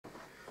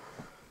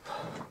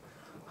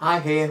Hi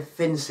here,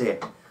 Finn's here.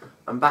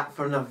 I'm back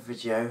for another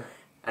video,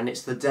 and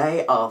it's the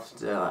day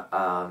after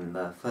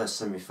the first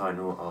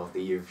semi-final of the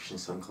Eurovision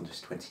Song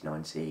Contest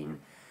 2019.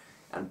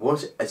 And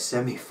what a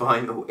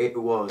semi-final it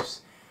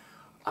was.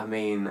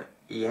 It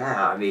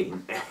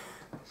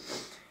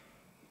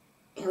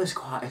was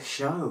quite a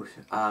show.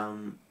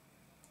 It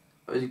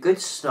was a good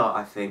start,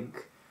 I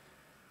think.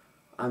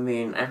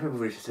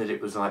 Everybody said it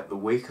was like the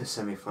weaker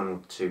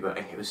semi-final too, but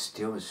it was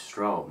still as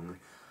strong.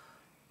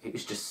 It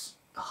was just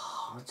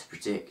hard to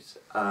predict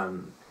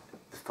the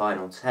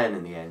final 10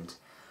 in the end.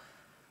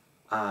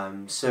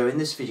 So in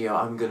this video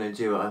I'm going to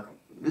do a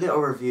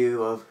little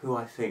review of who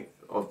I think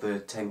of the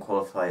 10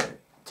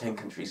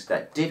 countries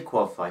that did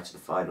qualify to the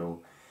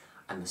final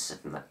and the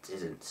 7 that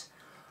didn't.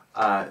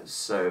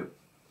 So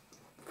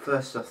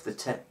first off, the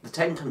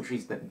 10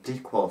 countries that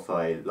did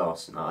qualify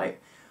last night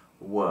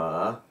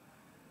were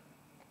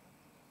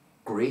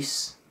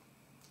Greece,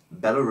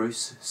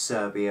 Belarus,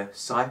 Serbia,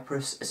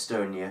 Cyprus,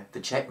 Estonia, the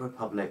Czech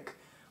Republic,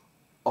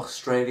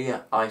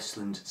 Australia,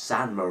 Iceland,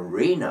 San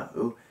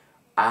Marino,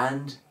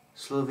 and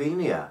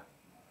Slovenia.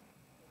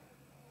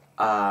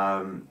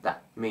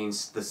 That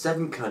means the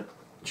 7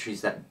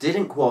 countries that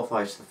didn't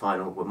qualify to the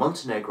final were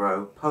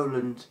Montenegro,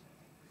 Poland,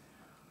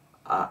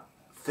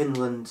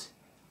 Finland,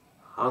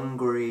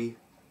 Hungary,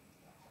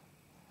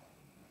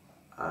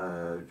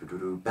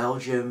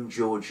 Belgium,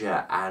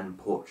 Georgia, and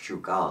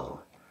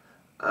Portugal.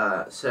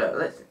 I'm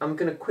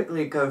going to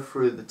quickly go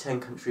through the 10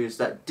 countries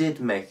that did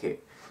make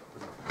it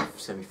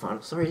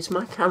semi-final. Sorry, is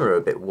my camera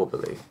a bit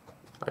wobbly?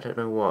 I don't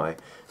know why.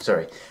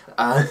 Sorry.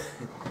 Or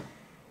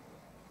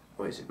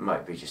it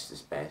might be just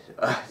this bad.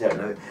 I don't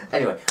know.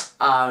 Anyway,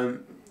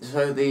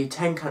 so the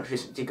 10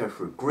 countries did go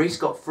through. Greece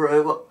got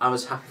through. I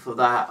was happy for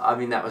that.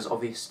 That was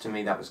obvious to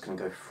me that was going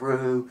to go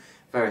through.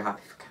 Very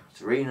happy for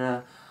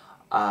Katerina.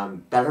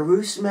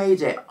 Belarus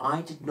made it.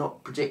 I did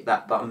not predict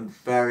that, but I'm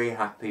very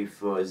happy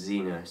for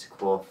Zena to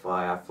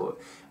qualify. I thought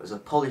it was a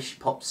Polish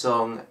pop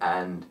song,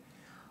 and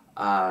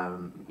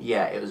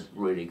yeah, it was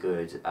really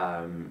good.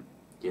 And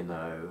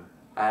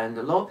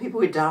a lot of people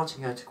were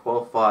doubting her to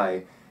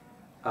qualify,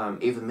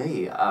 even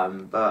me.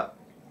 But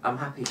I'm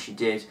happy she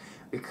did,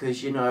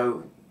 because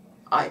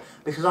I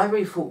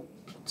really thought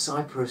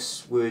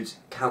Cyprus would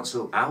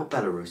cancel out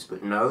Belarus,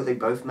 but no, they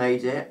both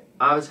made it.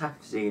 I was happy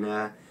for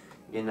Zena.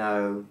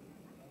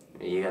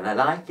 You're gonna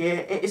like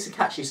it. It's a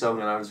catchy song,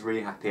 and I was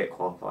really happy it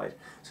qualified.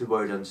 So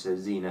well done to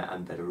Zena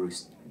and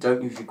Belarus.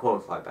 Don't usually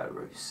qualify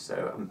Belarus,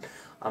 so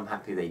I'm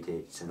happy they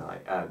did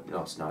tonight.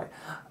 Last night.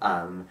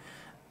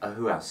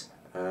 Who else?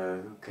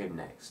 Who came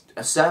next?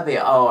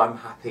 Serbia. Oh, I'm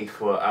happy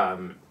for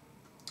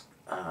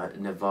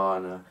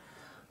Nirvana.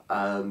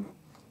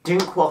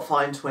 Didn't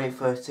qualify in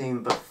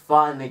 2013, but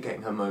finally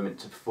getting her moment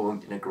to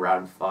perform in a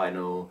grand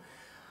final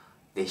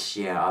this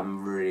year.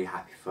 I'm really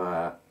happy for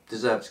her.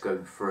 Deserves to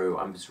go through.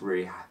 I'm just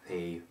really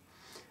happy,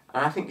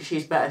 and I think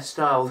she's better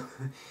style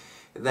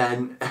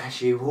than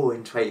she wore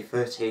in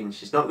 2013.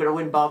 She's not going to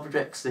win Barbara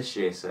Drex this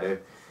year, so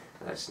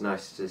that's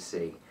nice to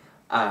see.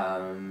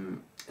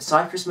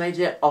 Cyprus made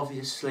it.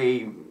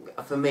 Obviously,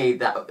 for me,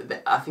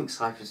 I think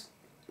Cyprus,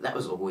 that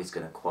was always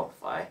going to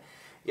qualify,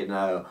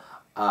 but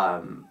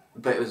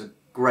it was a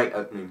great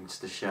opening to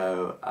the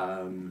show.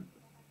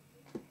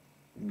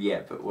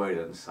 Yeah, but well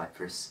done,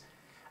 Cyprus.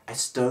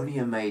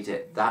 Estonia made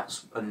it.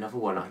 That's another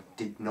one I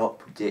did not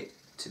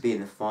predict to be in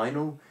the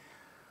final.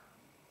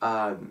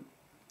 I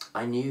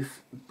knew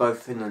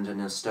both Finland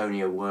and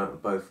Estonia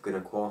weren't both going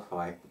to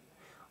qualify.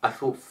 I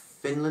thought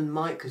Finland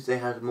might, because they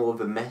had more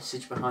of a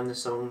message behind the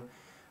song,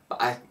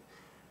 but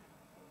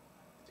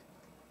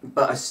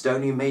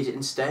Estonia made it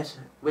instead,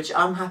 which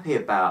I'm happy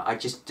about. I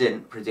just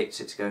didn't predict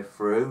it to go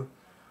through.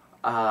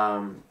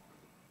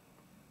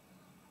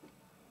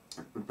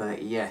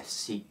 But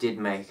yes, he did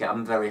make it.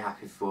 I'm very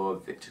happy for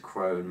Victor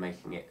Crone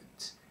making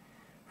it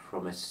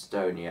from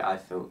Estonia. I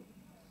thought,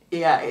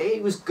 yeah,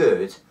 it was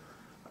good.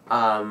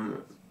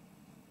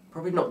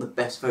 Probably not the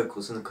best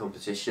vocals in the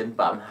competition,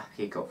 but I'm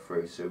happy it got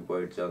through, so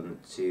well done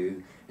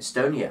to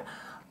Estonia.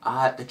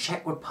 The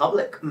Czech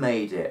Republic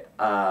made it.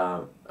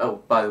 Oh,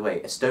 by the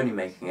way, Estonia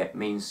making it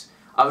means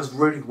I was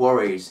really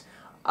worried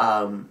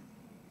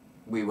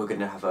we were going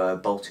to have a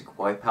Baltic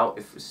wipeout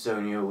if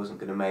Estonia wasn't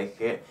going to make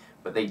it.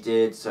 But they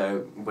did,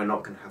 so we're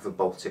not going to have a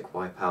Baltic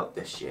wipeout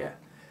this year.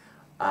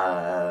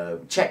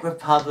 Czech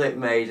Republic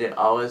made it.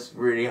 I was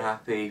really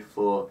happy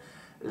for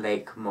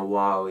Lake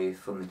Malawi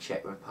from the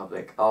Czech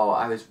Republic. Oh,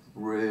 I was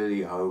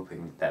really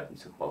hoping them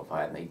to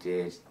qualify, and they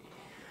did.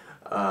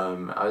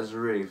 I was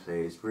really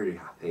pleased, really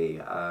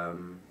happy.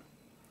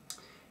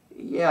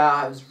 Yeah,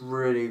 I was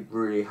really,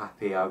 really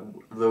happy.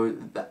 Though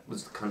that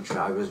was the country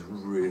I was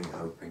really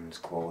hoping to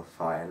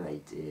qualify, and they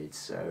did.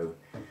 So,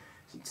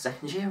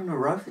 second year in a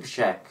row for the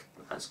Czech.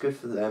 That's good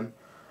for them.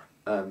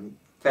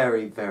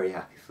 Very, very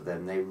happy for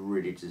them. They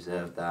really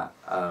deserve that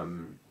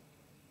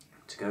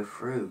to go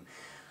through.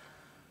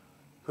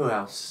 Who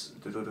else?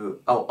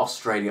 Oh,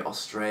 Australia.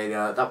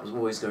 That was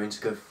always going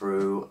to go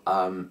through.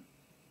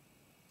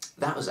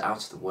 That was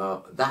out of the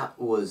world. That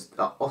was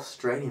the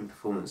Australian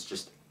performance.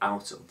 Just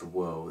out of the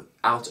world,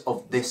 out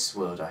of this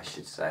world, I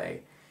should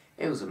say.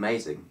 It was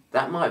amazing.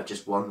 That might have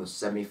just won the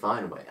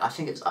semi-final. I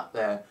think it's up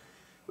there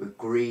with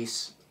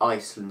Greece,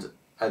 Iceland,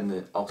 and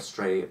then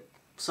Australia.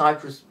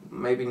 Cyprus,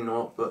 maybe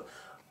not, but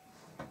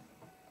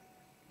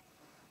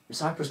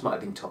Cyprus might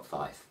have been top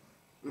 5.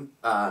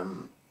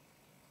 But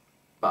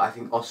I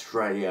think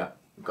Australia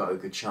got a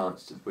good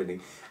chance of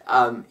winning.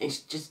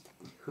 It's just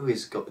who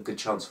has got a good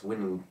chance of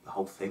winning the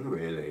whole thing,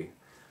 really.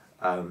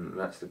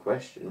 That's the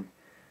question.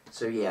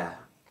 So yeah,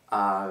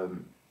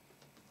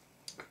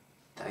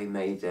 they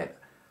made it.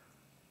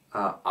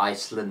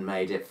 Iceland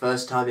made it.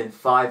 First time in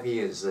 5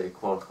 years they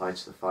qualified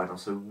to the final.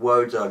 So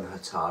well done,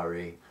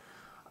 Hatari.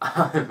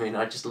 I mean,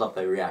 I just love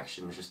their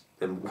reaction. Just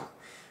them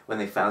when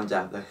they found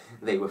out that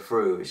they were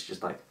through. It's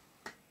just like,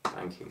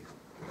 thank you.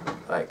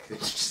 Like,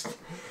 it's just,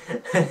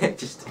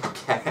 just didn't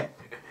care.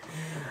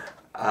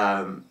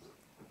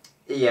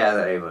 Yeah,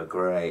 they were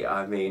great.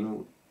 I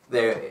mean,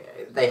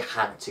 they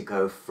had to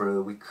go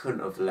through. We couldn't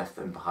have left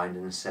them behind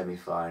in the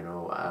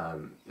semi-final.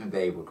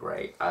 They were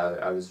great.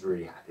 I was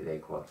really happy they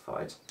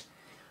qualified.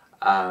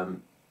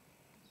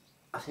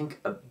 I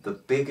think the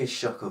biggest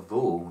shock of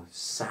all,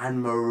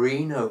 San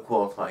Marino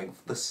qualifying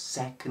for the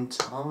 2nd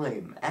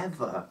time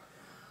ever.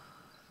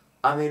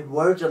 I mean,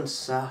 well done,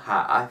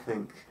 Serhat. I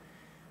think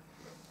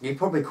he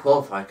probably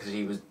qualified because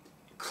he was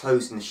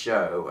closing the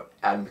show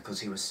and because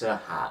he was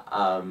Serhat.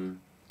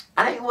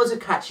 And it was a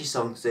catchy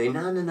song to say,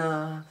 na na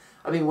na.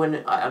 I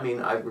mean,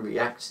 I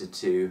reacted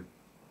to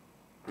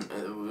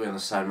when the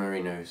San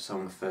Marino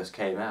song first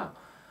came out.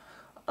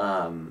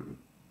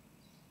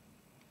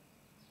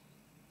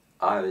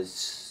 I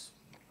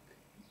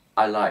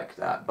liked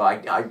that,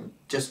 but I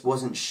just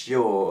wasn't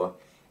sure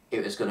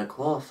it was going to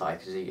qualify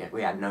because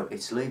we had no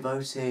Italy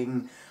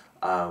voting.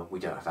 We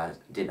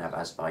didn't have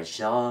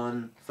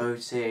Azerbaijan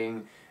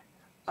voting.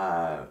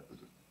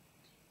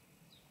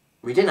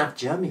 We didn't have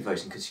Germany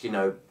voting because, you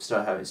know,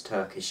 Stonehow is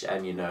Turkish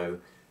and, you know,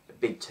 a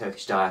big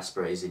Turkish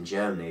diaspora is in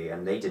Germany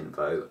and they didn't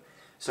vote.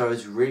 So I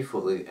was really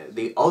thought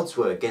the odds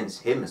were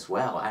against him as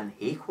well and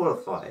he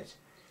qualified.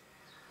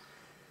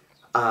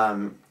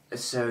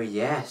 So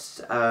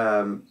yes,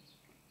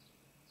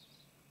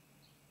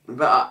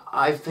 but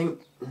I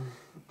think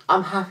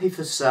I'm happy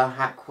for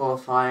Serhat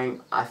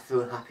qualifying. I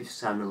feel happy for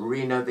San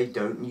Marino. They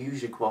don't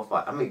usually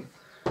qualify. I mean,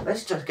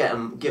 let's just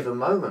give a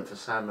moment for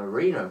San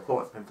Marino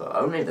qualifying for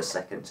only the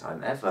 2nd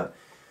time ever.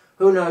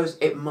 Who knows?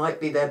 It might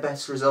be their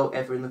best result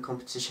ever in the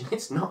competition.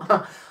 It's not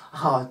a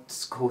hard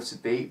score to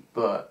beat,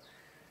 but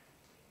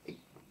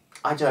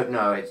I don't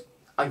know.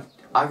 I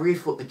really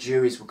thought the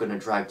juries were going to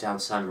drag down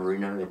San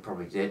Marino. They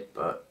probably did,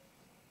 but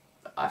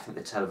I think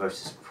the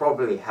televoters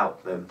probably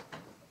helped them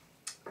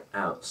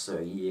out. So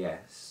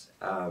yes,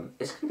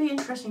 it's going to be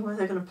interesting where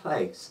they're going to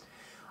place.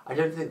 I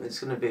don't think it's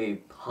going to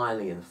be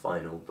highly in the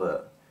final,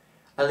 but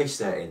at least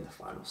they're in the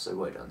final. So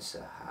well done,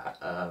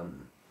 Serhat.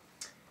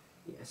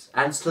 Yes,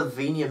 and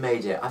Slovenia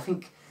made it. I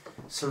think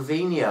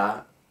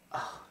Slovenia,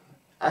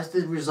 as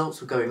the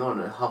results were going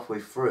on halfway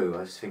through,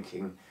 I was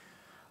thinking,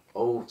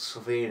 oh,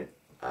 Slovenia.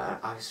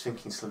 I was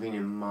thinking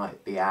Slovenia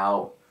might be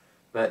out,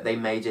 but they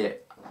made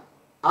it.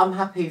 I'm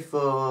happy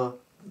for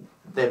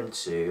them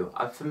too.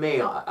 For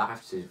me, I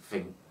have to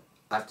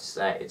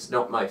say, it's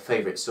not my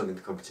favourite song in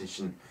the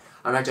competition,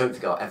 and I don't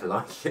think I'll ever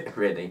like it,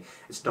 really.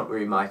 It's not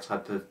really my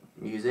type of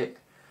music.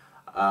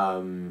 But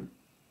I'm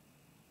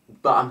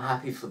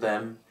happy for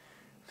them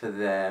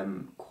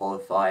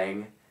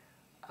qualifying.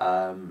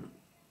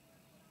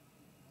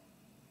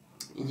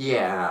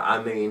 Yeah,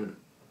 I mean,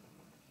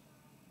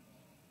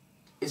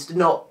 it's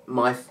not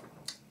my...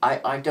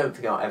 I don't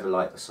think I'll ever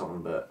like the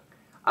song, but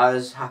I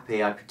was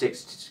happy. I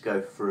predicted it to go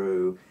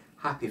through.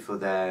 Happy for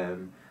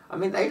them. I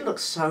mean, they looked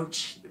so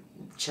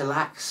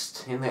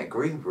chillaxed in that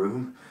green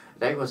room.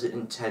 They wasn't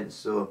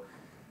intense or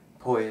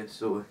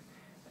poised or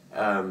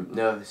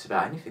nervous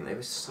about anything. They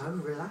were so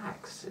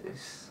relaxed.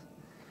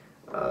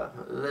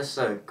 They're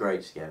so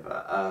great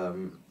together.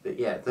 But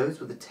yeah, those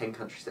were the 10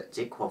 countries that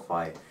did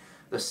qualify.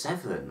 The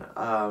 7.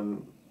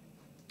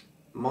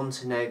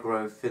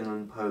 Montenegro,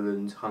 Finland,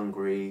 Poland,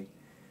 Hungary,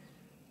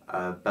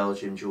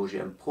 Belgium,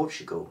 Georgia and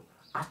Portugal.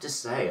 I have to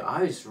say,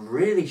 I was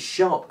really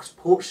shocked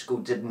Portugal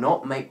did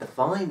not make the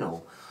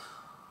final.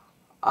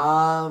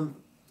 I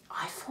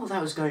thought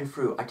that was going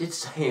through. I did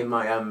say in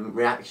my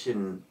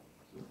reaction,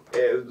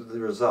 the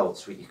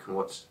results, which you can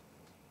watch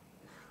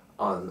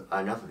on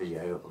another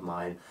video of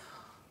mine,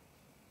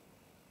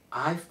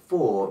 I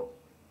thought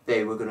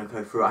they were going to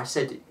go through. I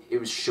said it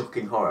was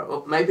shocking horror.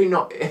 Well, maybe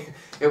not.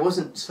 It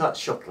wasn't such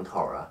shocking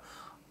horror.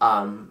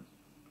 But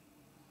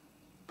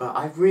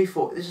I really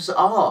thought this was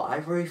art. I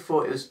really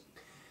thought it was.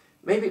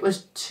 Maybe it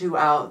was too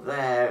out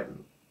there.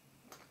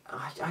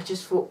 I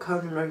just thought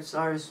Conan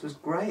Osiris was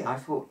great. I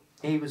thought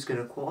he was going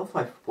to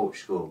qualify for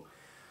Portugal.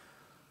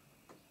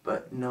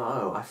 But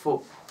no, I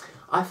thought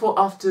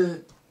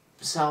after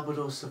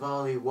Salvador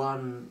Savali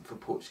won for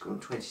Portugal in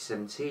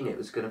 2017, it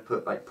was going to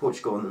put like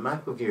Portugal on the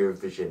map of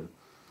Eurovision.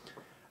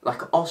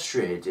 Like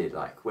Austria did,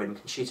 like when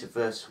Conchita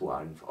Wurst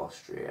won for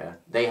Austria,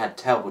 they had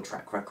terrible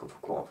track record for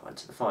qualifying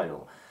to the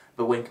final.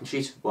 But when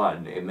Conchita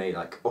won, it made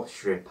like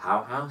Austria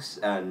powerhouse,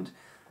 and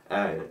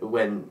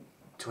when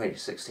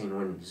 2016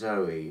 when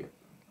Zoe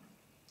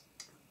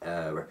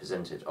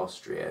represented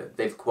Austria,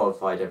 they've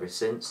qualified ever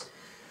since.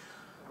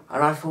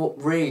 And I thought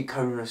really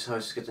Conan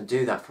Osiris was going to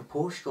do that for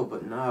Portugal,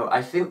 but no.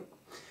 I think,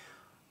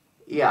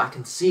 yeah, I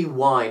can see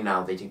why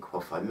now they didn't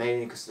qualify,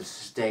 mainly because the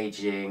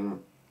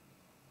staging,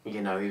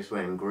 you know, he was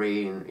wearing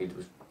green, it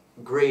was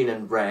green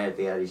and red,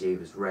 the LED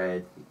was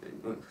red,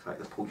 like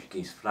the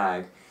Portuguese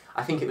flag.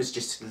 I think it was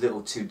just a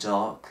little too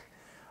dark.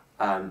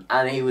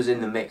 And he was in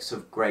the mix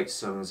of great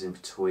songs in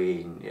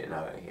between, you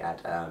know, he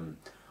had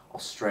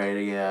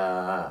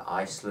Australia,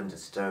 Iceland,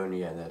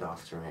 Estonia, and then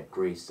after him had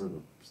Greece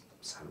and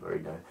San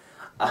Marino.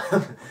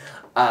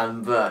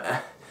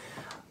 But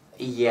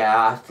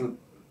yeah,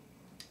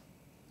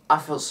 I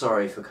felt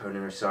sorry for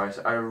Conan Osiris.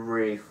 I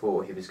really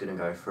thought he was going to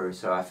go through,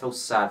 so I feel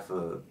sad for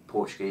the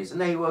Portuguese.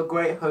 And they were a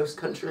great host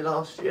country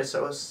last year,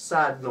 so I was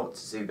sad not to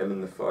see them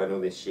in the final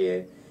this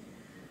year.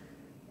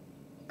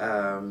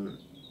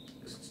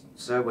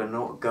 So we're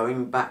not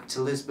going back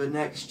to Lisbon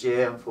next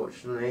year,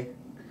 unfortunately.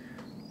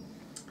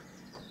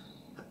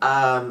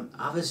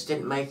 Others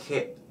didn't make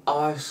it. Oh,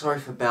 I was sorry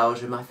for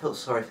Belgium. I felt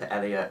sorry for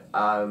Elliot.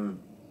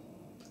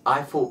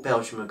 I thought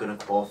Belgium were going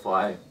to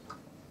qualify,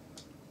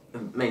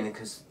 mainly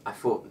because I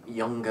thought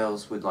young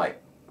girls would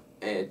like,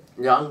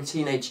 young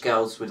teenage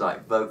girls would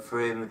like vote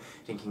for him,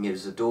 thinking he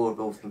was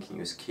adorable, thinking he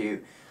was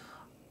cute.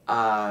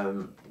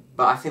 But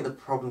I think the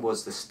problem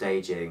was the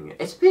staging.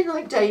 It's been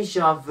like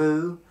deja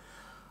vu.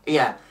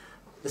 Yeah,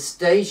 the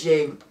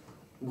staging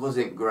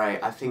wasn't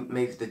great. I think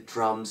maybe the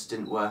drums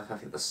didn't work. I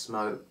think the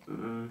smoke.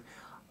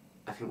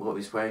 I think what he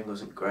was wearing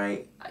wasn't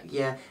great.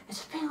 Yeah,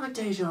 it's a bit like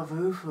deja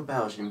vu for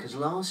Belgium, because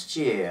last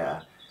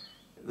year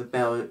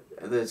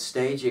the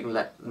staging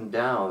let them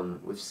down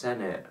with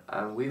Senate,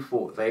 and we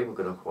thought they were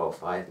going to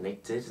qualify and they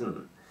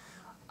didn't.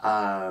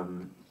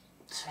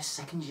 So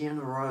second year in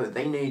a row,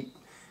 they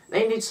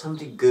need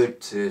something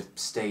good to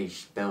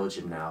stage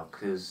Belgium now,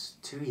 because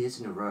 2 years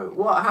in a row.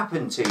 What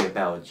happened to you,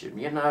 Belgium?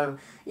 You know,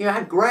 you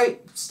had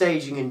great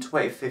staging in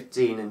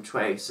 2015 and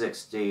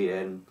 2016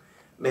 and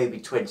maybe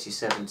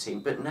 2017,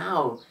 but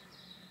now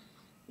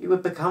you were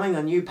becoming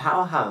a new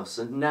powerhouse,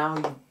 and now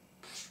you're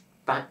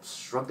back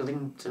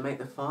struggling to make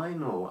the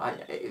final.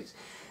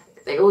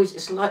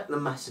 It's like the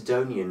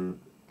Macedonian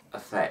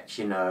effect,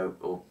 you know,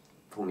 or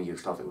former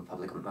Yugoslavic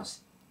Republic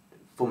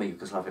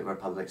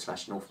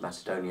 / North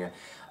Macedonia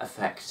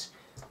effect,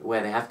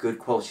 where they have good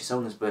quality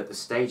songs, but the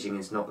staging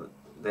is not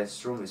their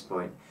strongest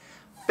point.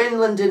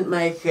 Finland didn't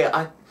make it.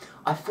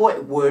 I thought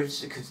it would,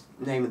 because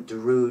name of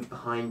Darude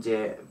behind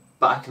it,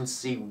 but I can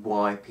see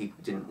why people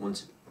didn't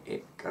want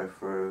it to go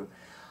through.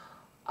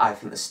 I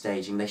think the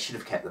staging, they should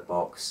have kept the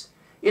box.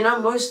 You know,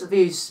 most of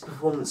these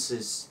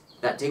performances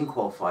that didn't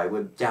qualify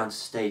were down to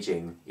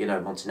staging. You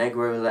know,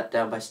 Montenegro were let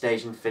down by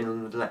staging,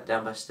 Finland was let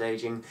down by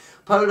staging.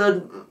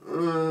 Poland,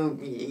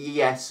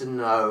 yes and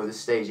no, the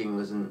staging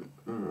wasn't.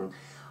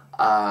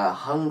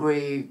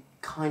 Hungary,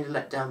 kind of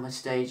let down by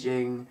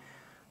staging.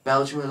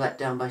 Belgium were let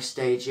down by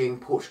staging.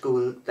 Portugal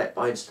were let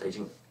by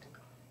staging.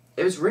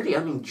 It was really, I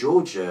mean,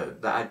 Georgia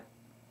that had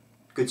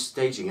good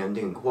staging and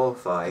didn't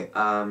qualify.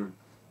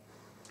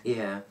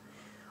 Yeah.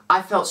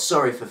 I felt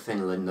sorry for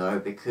Finland though,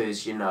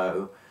 because, you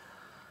know,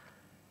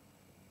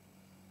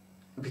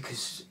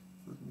 because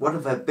one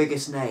of their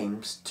biggest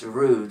names,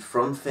 Darude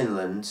from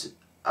Finland,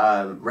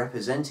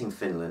 representing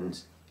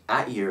Finland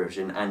at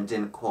Eurovision and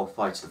didn't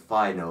qualify to the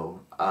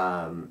final.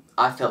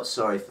 I felt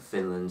sorry for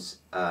Finland,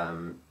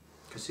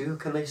 because who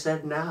can they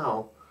send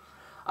now?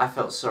 I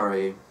felt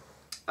sorry,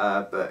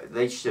 but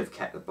they should have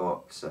kept the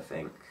box, I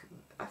think,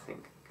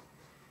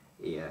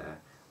 yeah.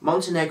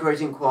 Montenegro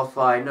didn't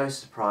qualify, no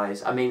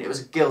surprise. I mean, it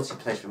was a guilty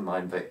pleasure of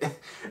mine, but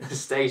the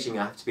staging,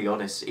 I have to be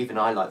honest, even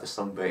I liked the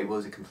song, but it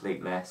was a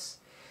complete mess.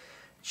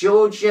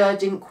 Georgia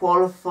didn't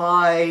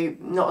qualify,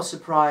 not a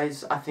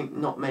surprise. I think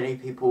not many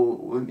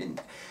people,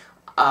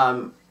 I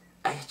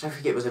don't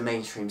think it was a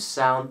mainstream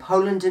sound.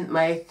 Poland didn't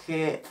make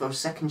it for a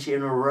second year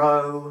in a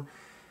row.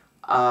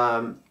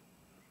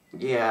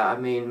 Yeah, I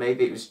mean,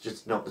 maybe it was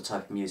just not the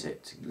type of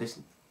music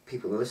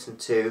people listen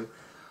to.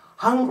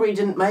 Hungary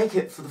didn't make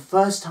it for the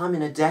first time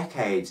in a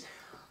decade,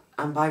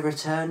 and by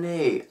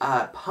returnee,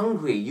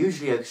 Hungary,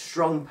 usually a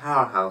strong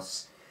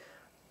powerhouse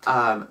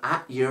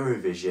at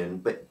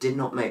Eurovision, but did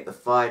not make the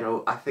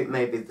final. I think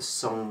maybe the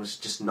song was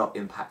just not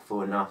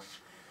impactful enough,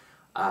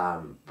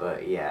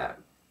 but yeah,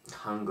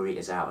 Hungary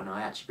is out, and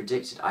I actually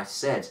predicted, I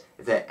said,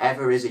 if there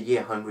ever is a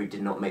year Hungary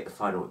did not make the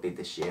final, it would be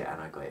this year,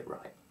 and I got it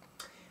right.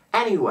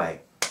 Anyway,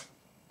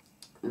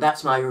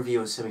 that's my review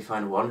of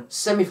semi-final 1.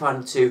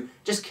 Semi-final 2,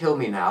 just kill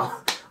me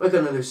now. We're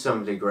going to lose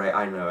somebody great,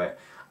 I know it.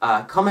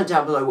 Comment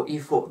down below what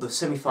you thought of the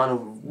semi-final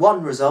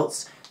 1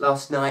 results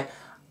last night,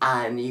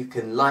 and you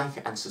can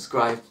like and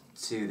subscribe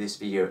to this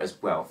video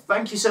as well.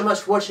 Thank you so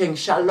much for watching.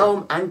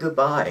 Shalom and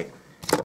goodbye.